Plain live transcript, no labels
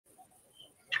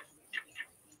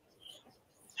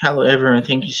Hello, everyone.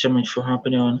 Thank you so much for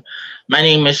hopping on. My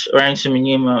name is Ransom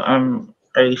Inyema. I'm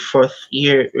a fourth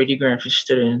year radiography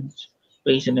student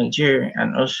based in Nigeria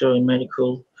and also a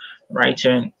medical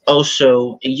writer and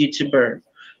also a YouTuber.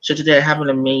 So today I have an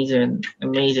amazing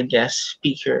guest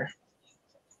speaker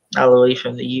all the way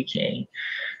from the UK.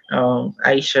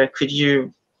 Aisha, could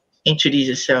you introduce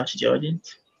yourself to the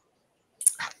audience?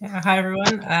 Yeah, hi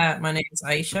everyone. My name is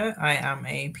Aisha. I am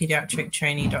a pediatric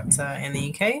trainee doctor in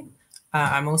the UK.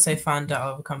 I'm also founder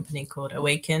of a company called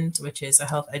Awakened, which is a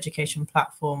health education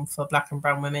platform for Black and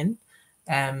Brown women,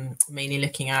 mainly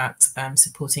looking at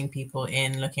supporting people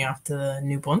in looking after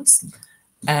newborns.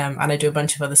 And I do a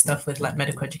bunch of other stuff with like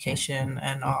medical education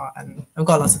and art, and I've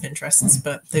got lots of interests,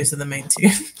 but those are the main two.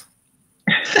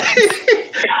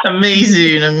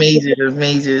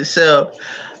 Amazing. So,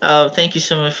 thank you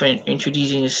so much for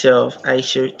introducing yourself,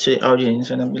 Aisha, to the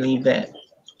audience, and I believe that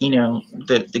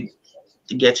the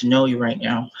to get to know you right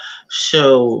now.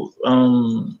 So,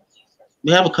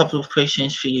 we have a couple of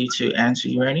questions for you to answer.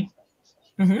 You ready?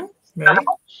 Ready?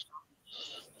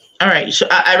 All right. So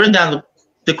I wrote down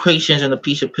the questions on a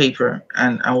piece of paper,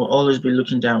 and I will always be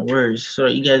looking down words. So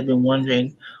you guys been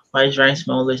wondering why is Ryan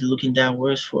Small always looking down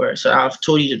words for? So I've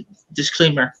told you the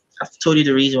disclaimer. I've told you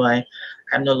the reason why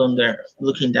I'm no longer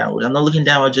looking downwards. I'm not looking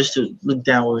downward just to look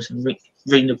downwards and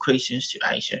reading the questions to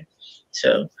Aisha.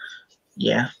 So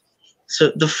yeah.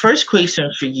 So the first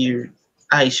question for you,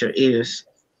 Aisha, is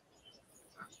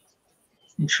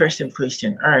interesting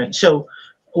question. All right. So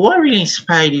what really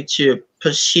inspired you to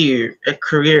pursue a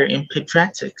career in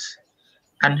pediatrics?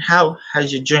 And how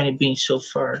has your journey been so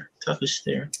far? Talk us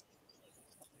through.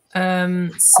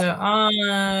 So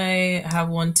I have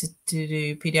wanted to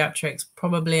do pediatrics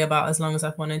probably about as long as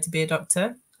I've wanted to be a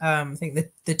doctor. I think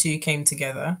the two came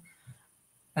together.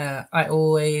 I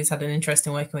always had an interest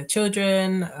in working with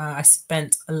children. I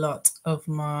spent a lot of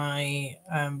my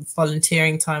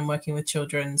volunteering time working with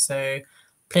children, so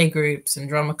play groups and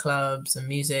drama clubs and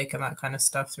music and that kind of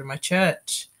stuff through my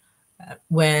church.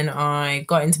 When I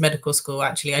got into medical school,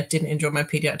 actually, I didn't enjoy my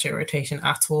pediatric rotation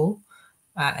at all,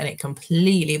 and it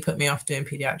completely put me off doing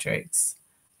pediatrics.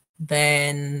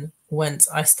 Then once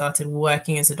I started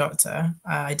working as a doctor,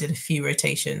 I did a few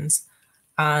rotations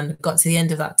and got to the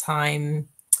end of that time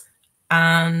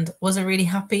and wasn't really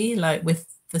happy like with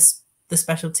the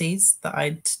specialties that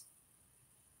I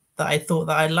thought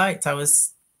that I liked. I'm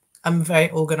a very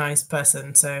organized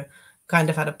person, so kind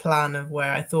of had a plan of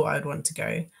where I thought I'd want to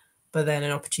go. But then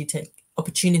an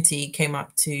opportunity came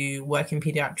up to work in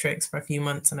pediatrics for a few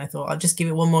months, and I thought I'll just give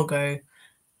it one more go.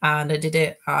 And I did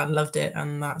it. I loved it,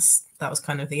 and that was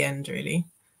kind of the end, really.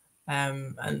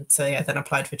 And so yeah, then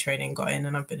applied for training, got in,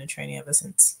 and I've been a trainee ever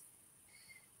since.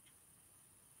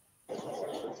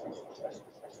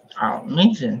 Oh,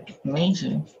 amazing.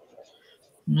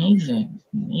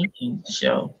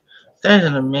 So that is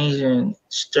an amazing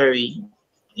story,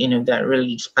 that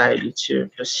really inspired you to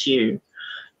pursue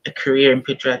a career in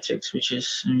pediatrics, which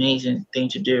is amazing thing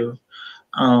to do.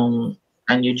 And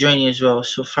your journey as well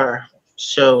so far.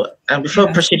 So, and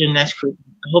before proceeding to the next question,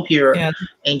 I hope you're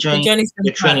enjoying the journey's been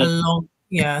your training.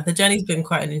 The journey's been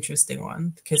quite an interesting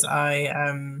one because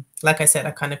like I said,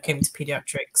 I kind of came to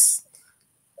pediatrics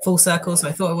full circle. So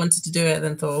I thought I wanted to do it,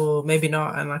 then thought, oh, maybe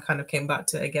not. And I kind of came back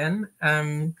to it again.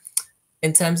 In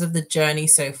terms of the journey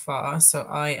so far, so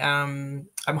I'm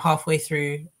halfway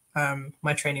through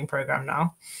my training program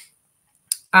now.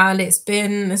 And it's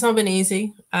not been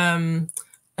easy. I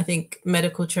think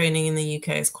medical training in the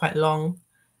UK is quite long.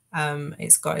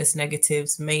 It's got its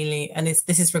negatives mainly, and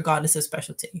this is regardless of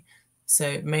specialty.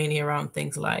 So mainly around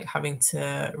things like having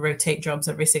to rotate jobs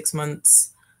every 6 months,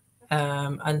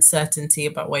 uncertainty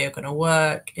about where you're going to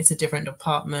work. It's a different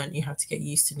department. You have to get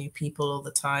used to new people all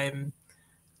the time.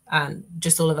 And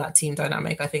just all of that team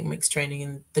dynamic, I think, makes training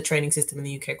in the training system in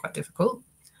the UK quite difficult.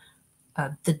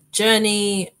 The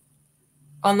journey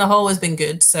on the whole has been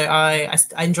good. So I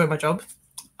enjoy my job.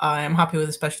 I am happy with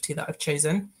the specialty that I've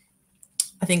chosen.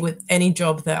 I think with any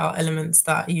job, there are elements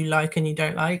that you like and you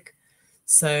don't like.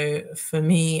 So for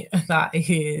me, that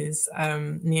is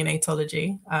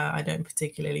neonatology. I don't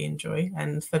particularly enjoy.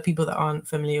 And for people that aren't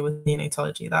familiar with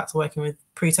neonatology, that's working with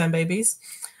preterm babies.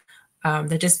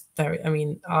 They're just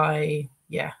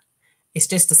it's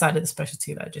just a side of the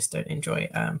specialty that I just don't enjoy.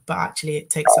 But actually it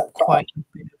takes up quite a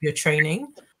bit of your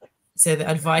training. So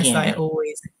the advice that I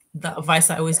always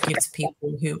give to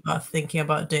people who are thinking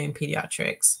about doing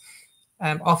pediatrics,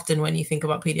 often when you think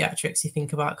about pediatrics, you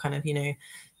think about kind of,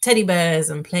 teddy bears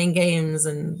and playing games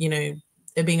and,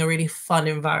 it being a really fun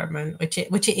environment, which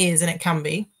it is, and it can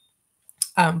be.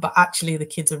 But actually the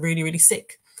kids are really, really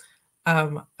sick.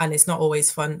 And it's not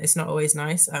always fun. It's not always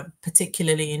nice,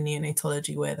 particularly in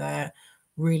neonatology where they're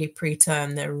really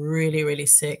preterm, they're really, really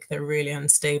sick, they're really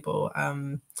unstable.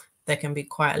 There can be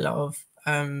quite a lot of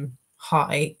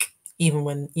heartache, even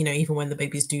when, even when the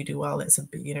babies do well. It's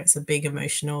it's a big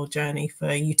emotional journey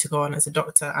for you to go on as a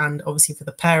doctor, and obviously for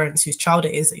the parents whose child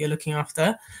it is that you're looking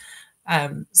after.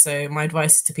 So my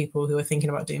advice to people who are thinking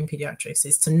about doing pediatrics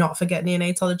is to not forget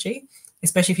neonatology,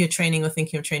 especially if you're training or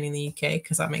thinking of training in the UK,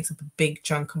 because that makes up a big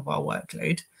chunk of our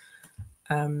workload.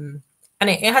 And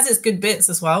it has its good bits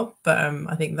as well, but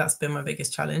I think that's been my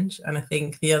biggest challenge. And I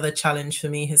think the other challenge for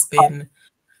me has been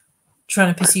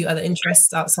trying to pursue other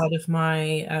interests outside of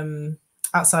my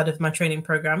training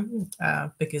program,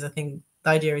 because I think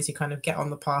the idea is you kind of get on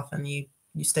the path and you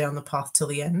stay on the path till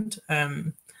the end.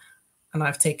 And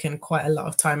I've taken quite a lot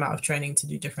of time out of training to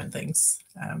do different things,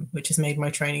 which has made my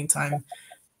training time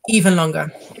even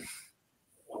longer.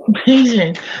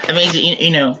 Amazing,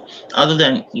 amazing. Other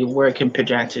than your work in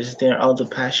pediatrics, there are other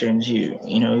passions you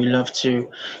love to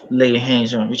lay your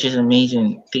hands on, which is an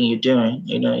amazing thing you're doing.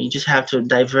 You just have to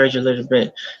diverge a little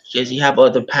bit because you have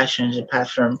other passions apart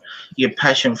from your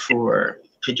passion for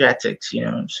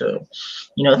pediatrics. So,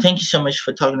 thank you so much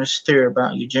for talking us through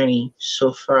about your journey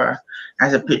so far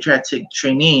as a pediatric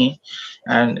trainee,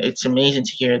 and it's amazing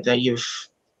to hear that you're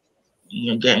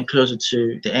getting closer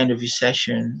to the end of your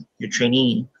session, your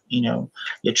trainee,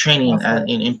 your training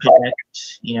in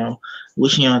pediatrics,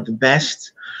 wishing you all the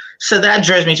best. So that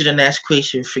drives me to the next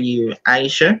question for you,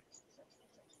 Aiesha.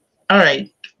 All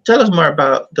right, tell us more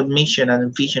about the mission and the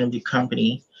vision of your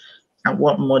company and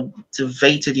what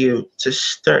motivated you to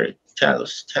start. Tell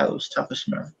us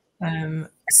more.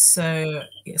 So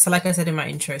like I said in my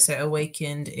intro, so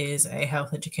Awakened is a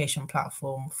health education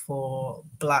platform for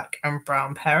Black and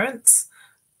brown parents,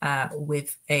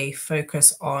 with a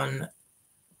focus on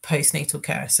postnatal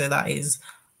care. So that is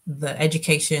the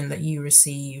education that you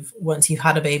receive once you've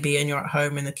had a baby and you're at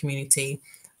home in the community,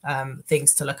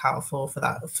 things to look out for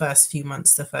that first few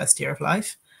months, the first year of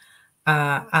life.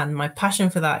 And my passion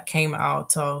for that came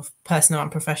out of my personal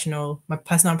and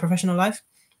professional life.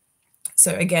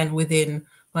 So again, within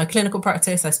my clinical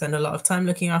practice, I spend a lot of time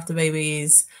looking after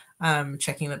babies,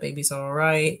 checking that babies are all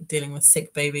right, dealing with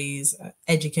sick babies,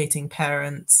 educating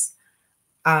parents.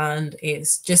 And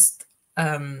it's just,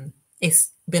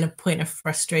 it's been a point of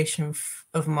frustration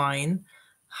of mine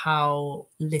how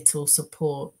little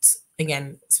support,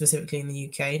 again, specifically in the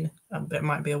UK, but it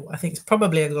might be, I think it's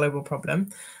probably a global problem,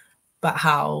 but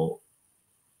how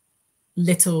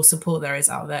little support there is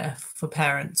out there for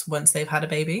parents once they've had a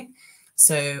baby.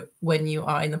 So when you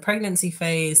are in the pregnancy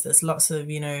phase, there's lots of,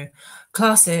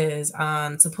 classes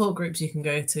and support groups you can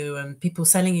go to and people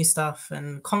selling you stuff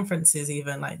and conferences,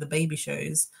 even like the baby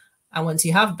shows. And once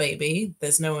you have baby,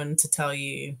 there's no one to tell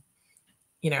you,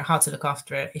 how to look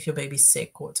after it. If your baby's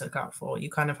sick, what to look out for. You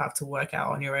kind of have to work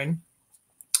out on your own.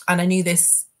 And I knew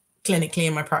this clinically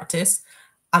in my practice.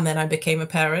 And then I became a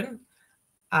parent.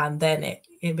 And then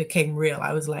it became real.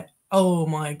 I was like, oh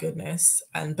my goodness.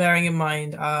 And bearing in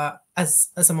mind, as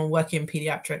someone working in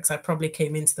pediatrics, I probably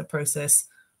came into the process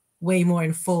way more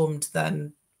informed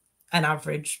than an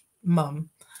average mum.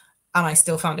 And I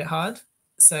still found it hard.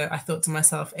 So I thought to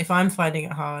myself, if I'm finding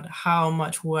it hard, how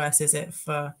much worse is it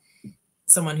for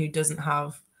someone who doesn't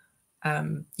have,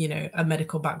 a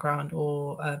medical background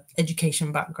or a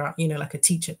education background, like a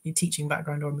teaching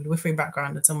background or a midwifery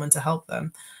background, and someone to help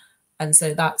them. And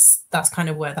so that's kind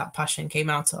of where that passion came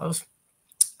out of.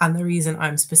 And the reason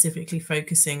I'm specifically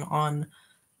focusing on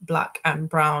Black and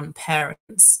brown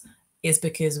parents is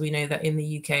because we know that in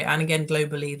the UK and again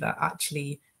globally, that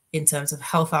actually in terms of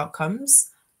health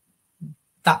outcomes,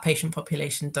 that patient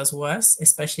population does worse,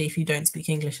 especially if you don't speak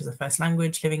English as a first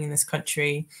language living in this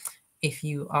country. If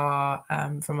you are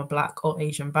from a Black or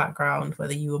Asian background,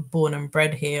 whether you were born and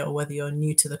bred here or whether you're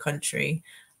new to the country,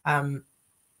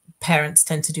 parents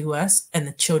tend to do worse and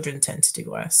the children tend to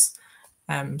do worse.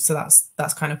 So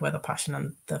that's kind of where the passion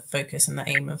and the focus and the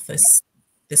aim of this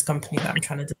company that I'm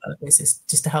trying to develop is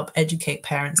just to help educate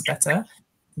parents better,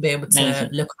 to be able to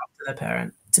look after their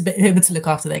parent, to be able to look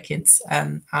after their kids,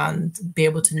 and be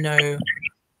able to know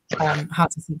how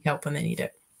to seek help when they need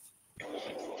it.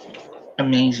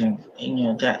 Amazing.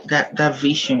 That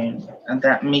vision and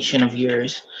that mission of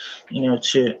yours,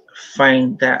 to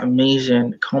find that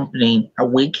amazing company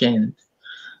Awakened,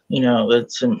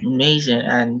 it's amazing.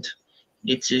 And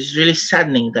it's really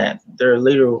saddening that there are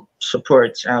little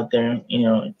supports out there,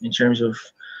 in terms of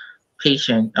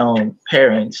patient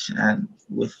parents and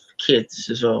with kids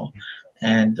as well.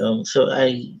 And so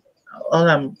all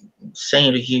I'm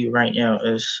saying to you right now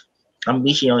is I'm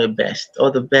wishing you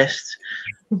all the best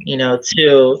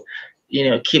to,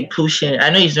 keep pushing. I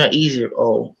know it's not easy at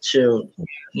all to,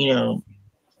 you know,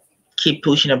 keep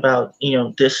pushing about,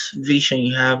 this vision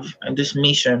you have and this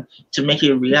mission to make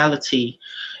it a reality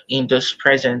in this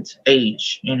present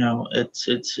age.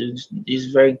 It's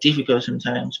very difficult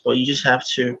sometimes, but you just have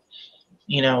to,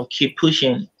 keep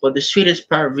pushing. But the sweetest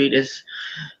part of it is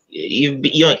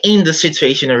you're in the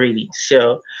situation already,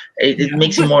 so it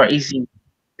makes it Yeah. more easy,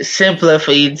 simpler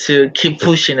for you to keep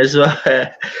pushing as well.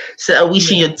 So I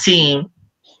wish Yeah. your team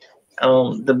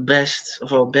the best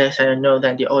of our best. And I know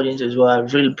that the audience as well are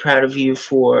really proud of you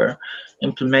for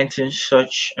implementing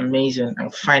such amazing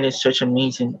and finding such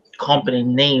amazing company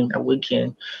name that we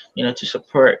can, to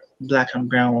support black and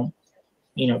brown,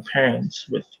 parents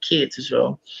with kids as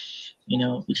well,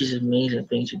 which is an amazing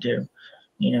thing to do.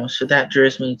 So that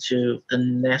draws me to the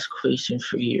next question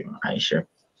for you, Aisha.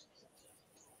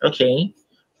 Okay.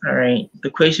 All right. The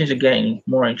questions are getting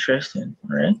more interesting.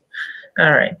 All right.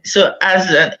 All right. So, as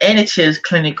an NHS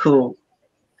clinical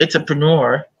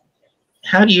entrepreneur,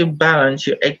 how do you balance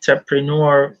your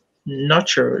entrepreneur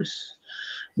nurtures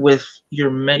with your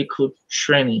medical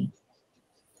training?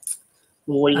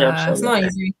 What do you have to say It's about not that?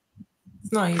 easy.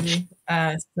 It's not easy.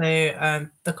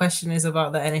 The question is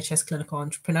about the NHS Clinical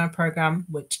Entrepreneur Program,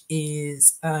 which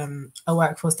is a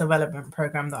workforce development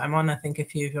program that I'm on. I think a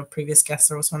few of your previous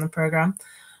guests are also on the program.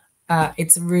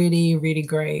 It's a really, really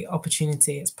great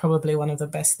opportunity. It's probably one of the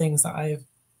best things that I've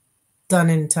done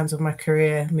in terms of my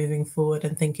career moving forward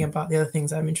and thinking about the other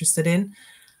things I'm interested in.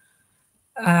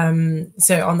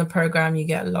 So on the program, you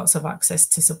get lots of access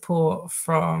to support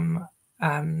from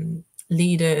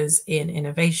leaders in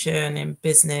innovation, in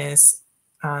business.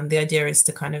 And the idea is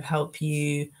to kind of help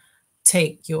you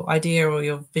take your idea or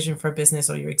your vision for a business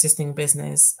or your existing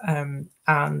business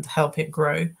and help it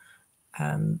grow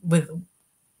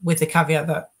with the caveat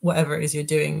that whatever it is you're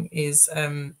doing is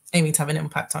aiming to have an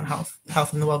impact on health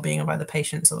and the well-being of either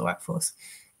patients or the workforce.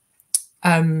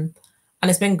 And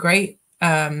it's been great.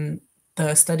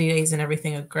 The study days and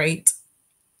everything are great.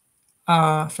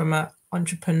 From an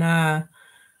entrepreneur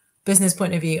business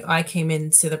point of view, I came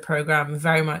into the program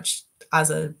very much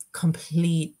as a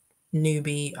complete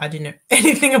newbie. I didn't know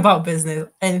anything about business,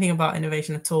 anything about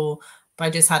innovation at all, but I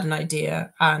just had an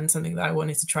idea and something that I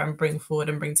wanted to try and bring forward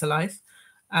and bring to life.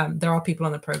 There are people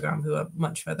on the program who are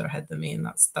much further ahead than me, and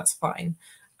that's fine.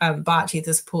 But actually,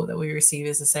 the support that we receive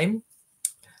is the same.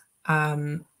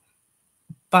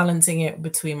 Balancing it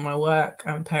between my work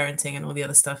and parenting and all the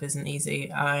other stuff isn't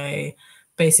easy. I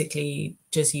basically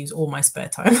just use all my spare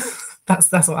time.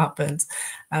 that's what happens.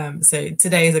 So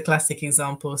today is a classic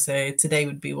example. So today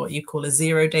would be what you call a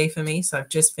 0 day for me. So I've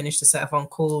just finished a set of on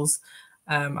calls.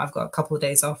 I've got a couple of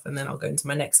days off and then I'll go into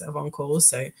my next set of on calls.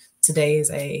 So today is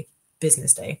a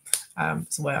business day.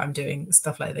 So where I'm doing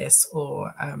stuff like this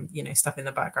or, stuff in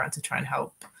the background to try and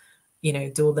help,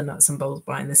 do all the nuts and bolts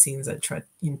behind the scenes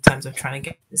in terms of trying to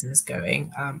get business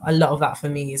going. A lot of that for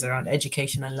me is around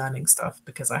education and learning stuff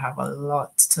because I have a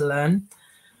lot to learn.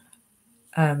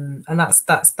 And that's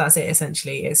it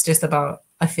essentially. It's just about,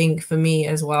 I think for me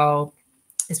as well,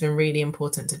 it's been really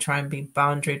important to try and be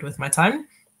boundaried with my time.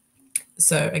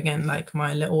 So again, like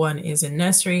my little one is in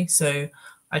nursery, so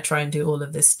I try and do all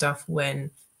of this stuff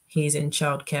when he's in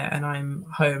childcare and I'm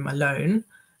home alone.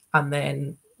 And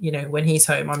then, when he's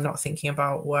home, I'm not thinking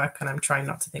about work and I'm trying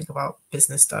not to think about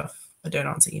business stuff. I don't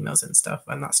answer emails and stuff.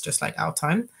 And that's just like our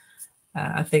time.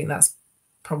 I think that's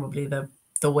probably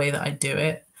the way that I do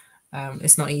it.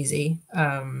 It's not easy.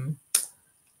 And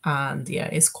yeah,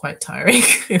 it's quite tiring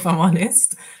if I'm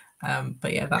honest.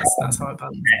 But yeah, that's how I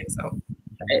balance things out.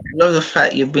 I love the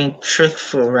fact you're being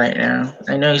truthful right now.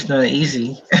 I know it's not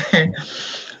easy,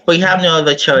 but you have no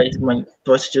other choice. But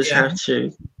you just Yeah. have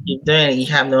to. You're doing it. You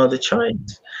have no other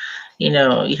choice. You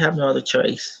have no other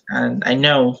choice. And I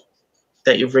know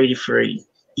that you're ready for it.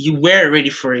 You were ready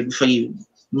for it before you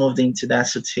moved into that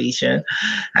situation,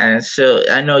 and so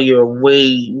I know you're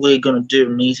way gonna do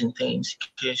amazing things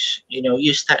because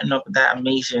you're starting up that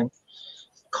amazing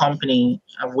company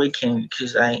Awaken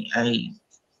because I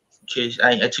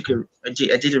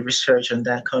did a research on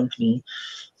that company,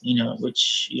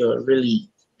 which you're really,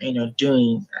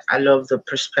 doing. I love the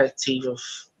perspective of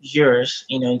yours,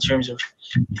 in terms of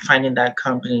finding that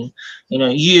company,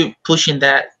 you pushing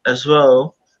that as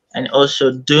well, and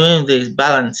also doing this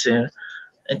balancing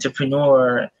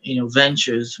entrepreneur,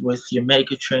 ventures with your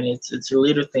medical training. It's a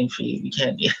little thing for you. You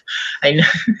can't, I know,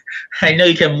 I know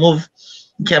you can move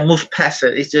past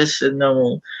it. It's just a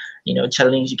normal,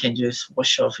 challenge you can just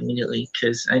wash off immediately.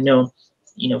 Because I know,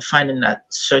 finding that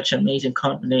such amazing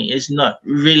company is not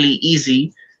really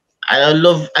easy I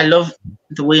love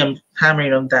the way I'm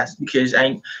hammering on that, because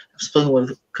I've spoken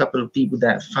with a couple of people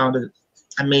that founded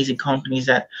amazing companies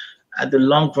that at the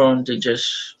long run they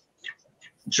just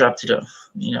dropped it off,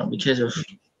 because of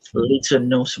little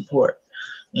no support.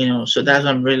 So that's why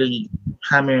I'm really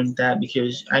hammering that,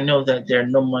 because I know that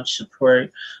there's not much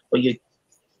support, but you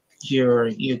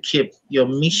keep your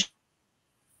missions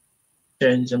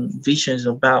and visions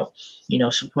about,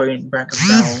 supporting black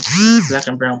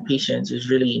and brown patients is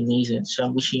really amazing. So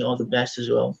I'm wishing you all the best as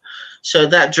well. So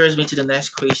that draws me to the next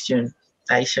question,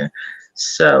 Aisha.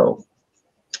 So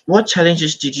what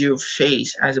challenges did you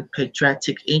face as a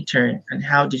pediatric intern, and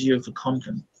how did you overcome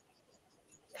them?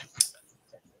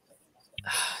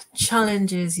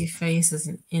 Challenges you face as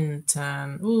an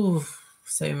intern. Ooh,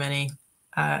 so many.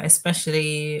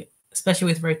 Especially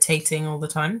with rotating all the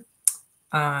time.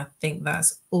 I think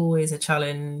that's always a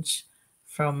challenge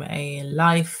from a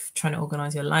life, trying to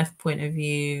organize your life point of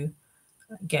view,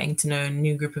 getting to know a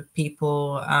new group of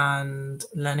people and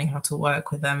learning how to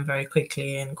work with them very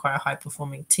quickly in quite a high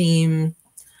performing team.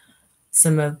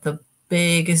 Some of the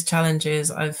biggest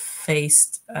challenges I've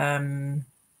faced are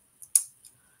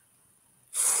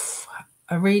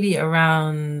really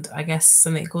around, I guess,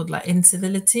 something called like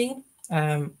incivility,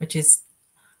 which is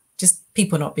just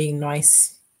people not being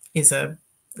nice, is a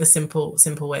simple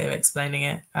way of explaining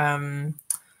it.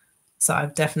 So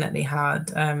I've definitely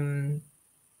had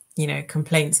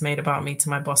complaints made about me to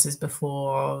my bosses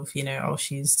before of, oh,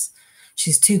 she's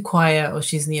too quiet, or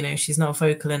she's not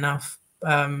vocal enough.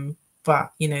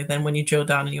 But then when you drill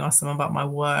down and you ask them about my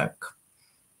work,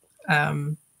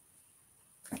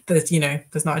 there's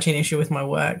not actually an issue with my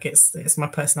work. It's my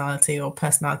personality or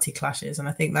personality clashes. And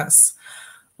I think that's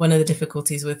one of the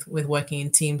difficulties with working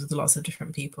in teams with lots of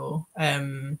different people.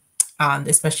 And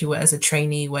especially as a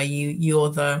trainee, where you're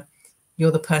the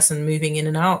person moving in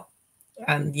and out,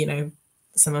 and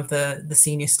some of the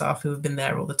senior staff who have been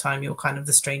there all the time, you're kind of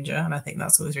the stranger. And I think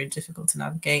that's always really difficult to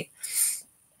navigate.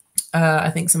 I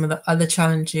think some of the other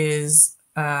challenges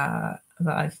that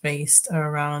I've faced are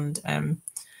around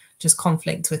just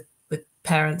conflict with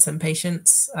parents and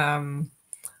patients,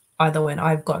 either when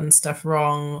I've gotten stuff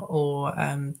wrong or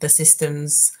the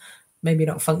systems maybe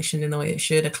not function in the way it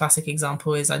should. A classic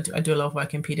example is I do a lot of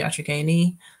work in pediatric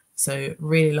A&E, so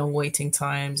really long waiting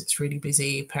times. It's really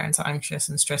busy. Parents are anxious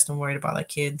and stressed and worried about their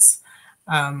kids,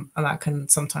 and that can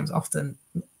sometimes often,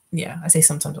 I say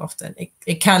sometimes often,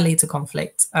 it can lead to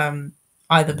conflict,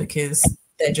 either because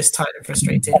they're just tired and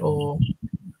frustrated, or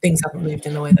things haven't moved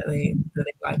in the way that they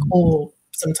like, or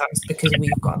sometimes because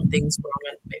we've gotten things wrong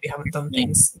and maybe haven't done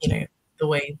things, the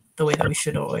way that we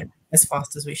should, or as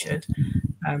fast as we should.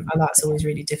 And that's always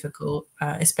really difficult,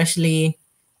 especially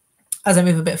as I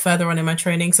move a bit further on in my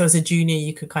training. So as a junior,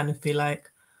 you could kind of be like,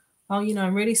 oh,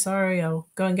 I'm really sorry, I'll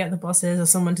go and get the bosses or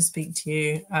someone to speak to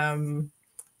you.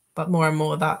 But more and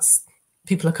more, that's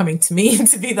people are coming to me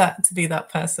to be that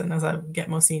person as I get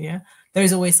more senior. There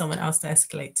is always someone else to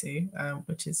escalate to,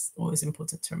 which is always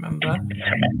important to remember.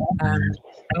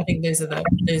 I think those are the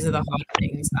hard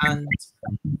things, and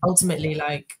ultimately,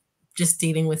 like, just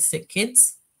dealing with sick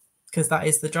kids, because that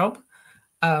is the job.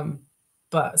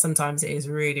 But sometimes it is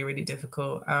really, really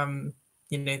difficult.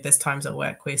 There's times at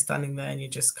work where you're standing there and you're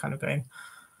just kind of going,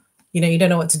 you don't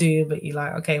know what to do, but you're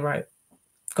like, okay, right,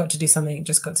 got to do something,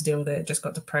 just got to deal with it, just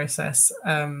got to process,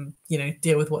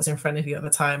 deal with what's in front of you at the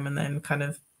time, and then kind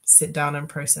of sit down and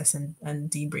process and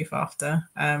debrief after.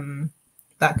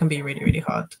 That can be really, really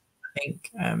hard, I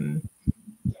think.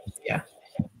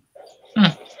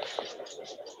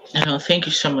 Thank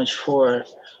you so much for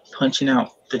pointing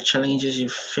out the challenges you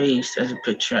faced as a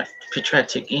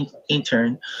pediatric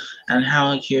intern, and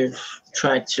how you've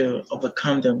tried to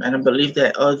overcome them. And I believe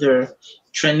that other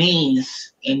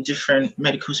trainees in different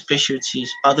medical specialties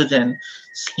other than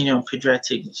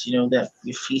pediatrics, that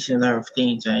you're facing a lot of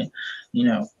things, and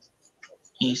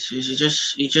it's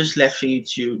just left for you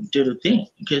to do the thing,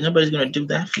 because nobody's gonna do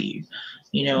that for you.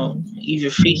 If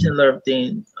you're facing a lot of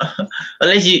things,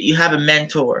 unless you have a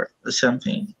mentor or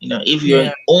something, if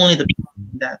you're only the people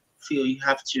in that field, you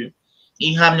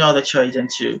have no other choice than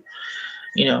to,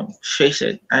 face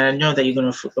it. And I know that you're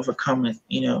gonna overcome it.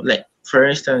 Like for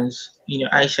instance,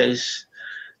 Aisha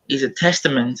is a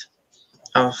testament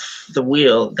of the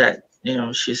will that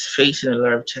she's facing a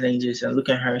lot of challenges, and look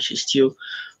at her, she's still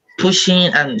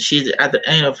pushing, and she's at the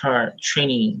end of her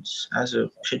trainings as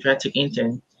a pediatric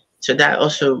intern. So that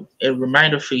also a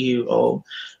reminder for you, or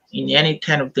in any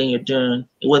kind of thing you're doing,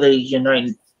 whether you're not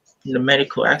in the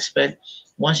medical aspect,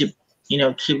 once you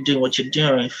keep doing what you're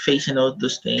doing, facing all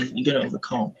those things, you're gonna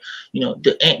overcome.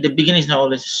 The beginning is not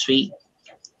always sweet,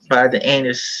 but at the end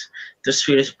the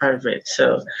sweetest part of it.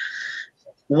 So,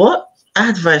 what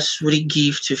advice would you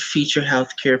give to future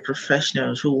healthcare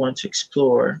professionals who want to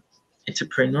explore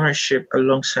entrepreneurship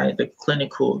alongside the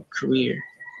clinical career?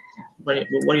 What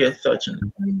are your thoughts on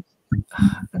that?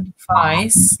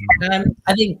 Advice.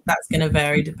 I think that's going to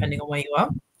vary depending on where you are.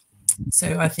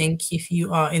 So I think if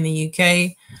you are in the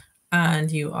UK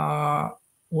and you are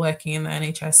working in the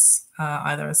NHS,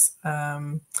 either as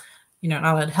an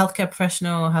allied healthcare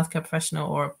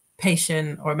professional, or a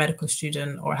patient, or a medical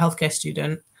student, or a healthcare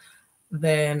student,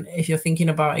 then if you're thinking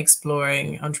about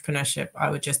exploring entrepreneurship, I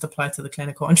would just apply to the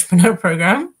clinical entrepreneur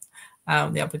program.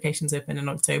 The application's open in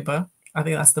October. I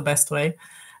think that's the best way.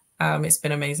 It's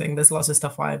been amazing. There's lots of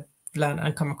stuff I've learned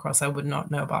and come across I would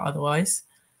not know about otherwise.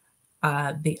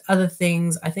 The other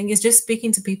things I think is just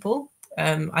speaking to people.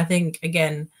 I think,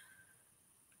 again,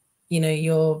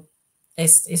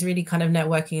 it's really kind of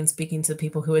networking and speaking to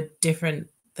people who are different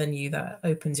than you that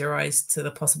opens your eyes to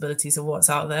the possibilities of what's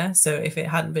out there. So if it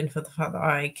hadn't been for the fact that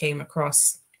I came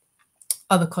across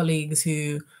other colleagues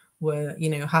who were,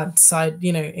 had side,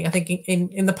 I think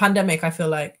in the pandemic, I feel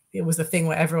like it was the thing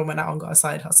where everyone went out and got a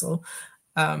side hustle.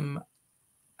 And,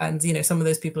 some of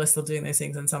those people are still doing those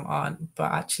things and some aren't,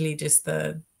 but actually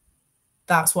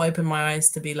that's what opened my eyes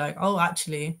to be like, oh,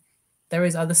 actually, there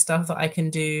is other stuff that I can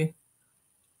do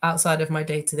outside of my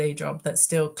day-to-day job that's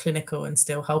still clinical and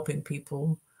still helping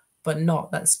people, but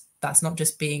that's not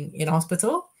just being in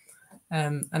hospital.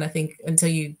 And I think until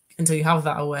you have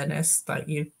that awareness, like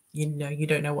you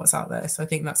don't know what's out there. So I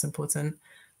think that's important.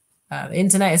 The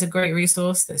internet is a great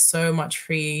resource. There's so much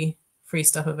free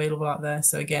stuff available out there.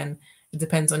 So again, it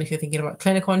depends on if you're thinking about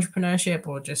clinical entrepreneurship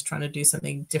or just trying to do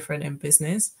something different in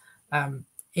business.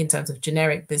 In terms of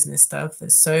generic business stuff,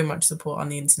 there's so much support on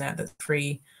the internet that's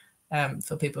free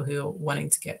for people who are wanting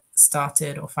to get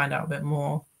started or find out a bit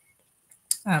more.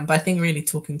 But I think really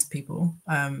talking to people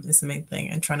is the main thing,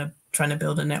 and trying to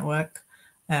build a network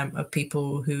of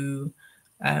people who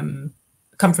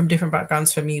come from different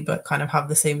backgrounds from me, but kind of have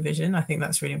the same vision. I think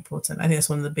that's really important. I think that's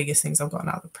one of the biggest things I've gotten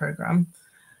out of the program.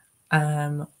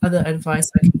 Other advice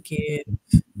I could give,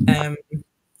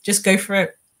 just go for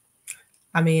it.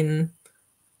 I mean,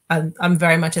 I'm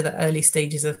very much at the early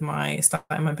stages of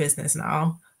starting my business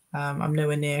now. I'm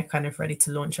nowhere near kind of ready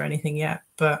to launch or anything yet,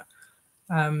 but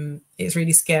it's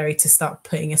really scary to start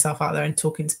putting yourself out there and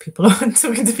talking to people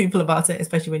about it,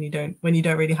 especially when you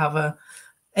don't really have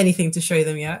anything to show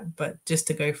them yet. But just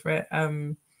to go for it,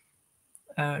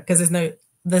 because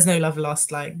there's no love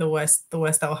lost. Like the worst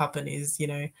that will happen is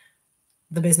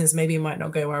the business maybe might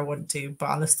not go where I want to, but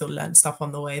I'll have still learned stuff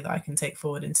on the way that I can take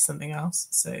forward into something else.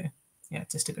 So yeah,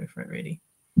 just to go for it, really.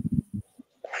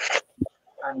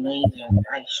 Amazing,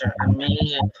 Aisha.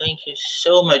 Amazing. Thank you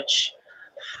so much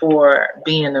for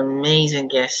being an amazing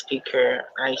guest speaker,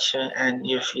 Aisha. And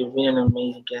you've been an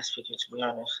amazing guest speaker, to be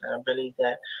honest. And I believe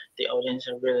that the audience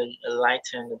are really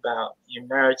enlightened about your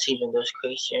narrative and those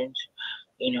questions.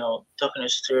 Talking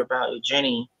us through about your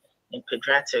journey in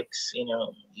pediatrics.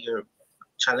 Your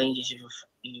challenges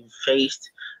you've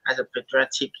faced as a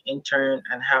pediatric intern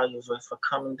and how you've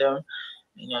overcome them.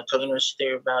 Talking us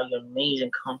through about your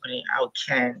amazing company, I'm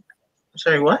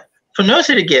sorry, what? Pronounce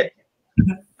it again.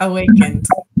 Awakened.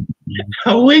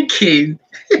 Awakened.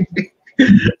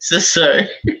 So sorry.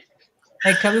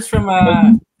 It comes from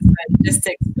just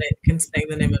to explain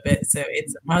the name of it. So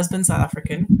it's my husband's South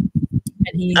African,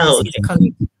 and he's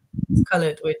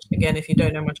coloured. Which again, if you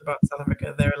don't know much about South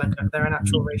Africa, they're an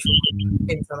actual racial group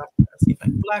in South Africa. So you've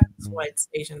like blacks, whites,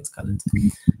 Asians, coloured.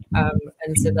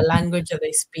 And so the language that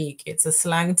they speak, it's a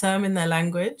slang term in their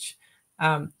language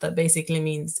that basically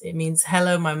means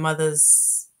hello, my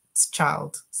mother's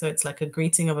child. So it's like a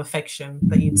greeting of affection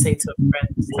that you'd say to a friend.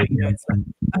 So, it's like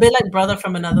a bit like brother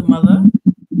from another mother.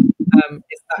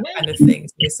 It's that kind of thing.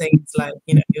 So you're saying it's like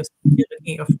you're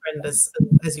looking at your friend as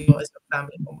your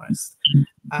family almost.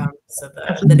 So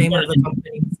the name of the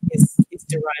company is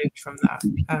derived from that.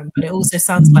 But it also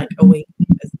sounds like awakening,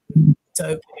 to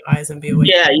open your eyes and be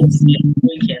awake. Yeah,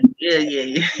 weekend.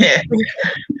 Yeah.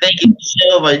 Thank you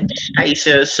so much,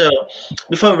 Aisha. So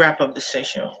before we wrap up the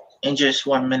session in just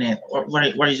 1 minute,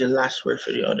 what is your last word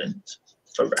for the audience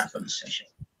for wrap up the session?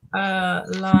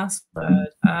 Last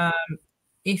word.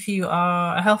 If you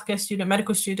are a healthcare student,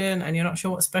 medical student, and you're not sure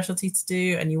what specialty to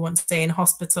do and you want to stay in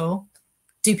hospital,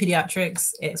 do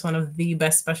pediatrics. It's one of the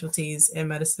best specialties in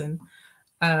medicine.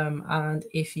 And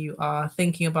if you are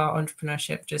thinking about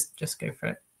entrepreneurship, just go for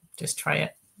it. Just try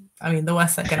it. I mean, the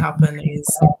worst that can happen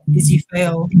is you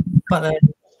fail, but then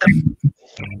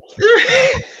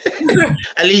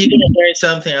at least you're gonna learn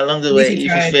something along the way if you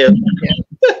fail.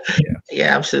 Yeah.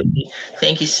 Yeah, absolutely.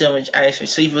 Thank you so much, Aisha.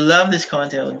 So if you love this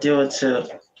content, do it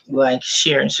to like,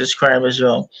 share, and subscribe as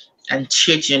well. And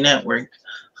check your network.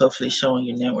 Hopefully, showing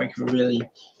your network will really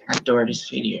adore this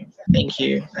video. Thank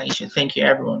you, Aisha. Thank you,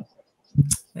 everyone.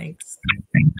 Thanks.